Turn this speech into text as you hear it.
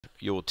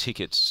your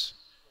tickets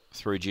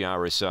through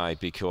GRSA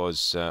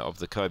because of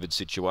the COVID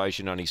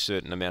situation. Only a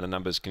certain amount of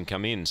numbers can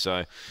come in,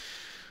 so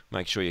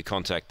make sure you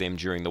contact them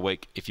during the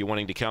week if you're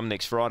wanting to come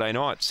next Friday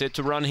night. Set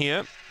to run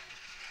here.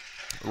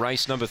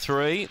 Race number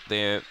 3.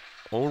 They're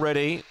all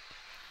ready.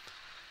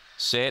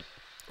 Set.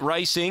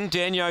 Racing.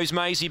 Daniels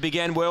Maisie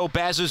began well.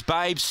 Baz's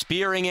Babe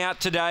spearing out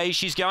today.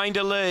 She's going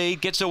to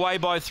lead. Gets away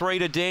by 3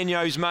 to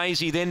Daniels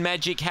Maisie. Then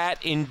Magic Hat,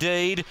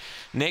 Indeed.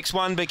 Next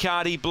one,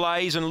 Bacardi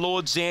Blaze and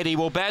Lord Zanti.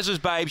 Well, Baz's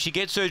Babe, she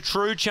gets her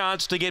true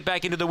chance to get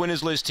back into the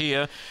winners list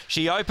here.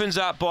 She opens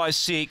up by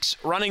 6.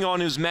 Running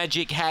on is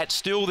Magic Hat.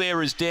 Still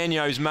there is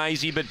Daniels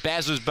Maisie, but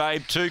Baz's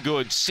Babe too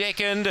good.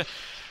 Second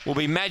will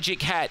be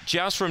Magic Hat,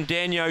 just from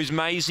Daniels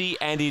Maisie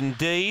and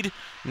Indeed.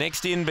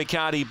 Next in,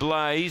 Bacardi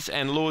Blaze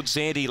and Lord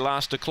Zanti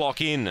last to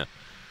clock in.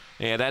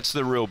 Yeah, that's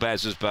the real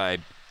Baz's Babe.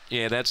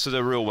 Yeah, that's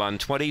the real one.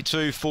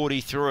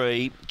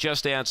 22.43,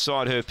 just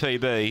outside her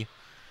PB.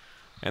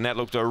 And that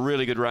looked a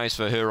really good race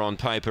for her on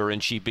paper,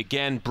 and she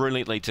began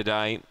brilliantly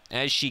today,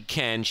 as she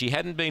can. She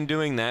hadn't been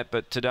doing that,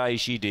 but today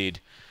she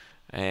did.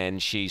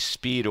 And she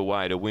speared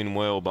away to win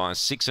well by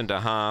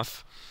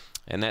 6.5.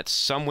 And that's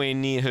somewhere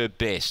near her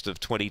best of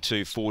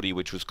 22.40,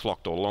 which was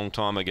clocked a long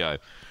time ago.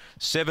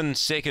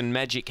 7-second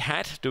Magic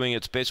Hat doing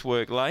its best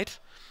work late.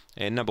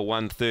 And number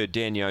 1, third,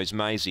 Daniels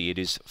Maisie. It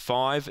is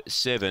 5,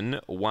 7,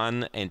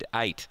 1 and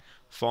 8.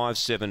 5,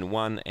 7,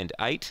 1 and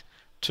 8.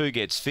 2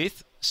 gets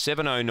 5th.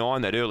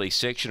 7.09, that early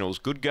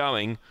sectionals. Good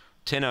going.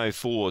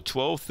 10.04.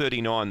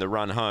 12.39 the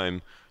run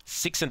home.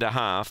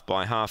 6.5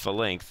 by half a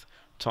length.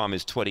 Time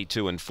is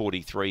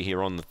 22.43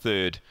 here on the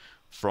third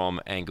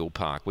from Angle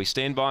Park. We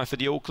stand by for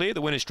the all clear.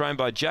 The winner's trained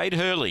by Jade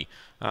Hurley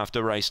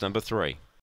after race number 3.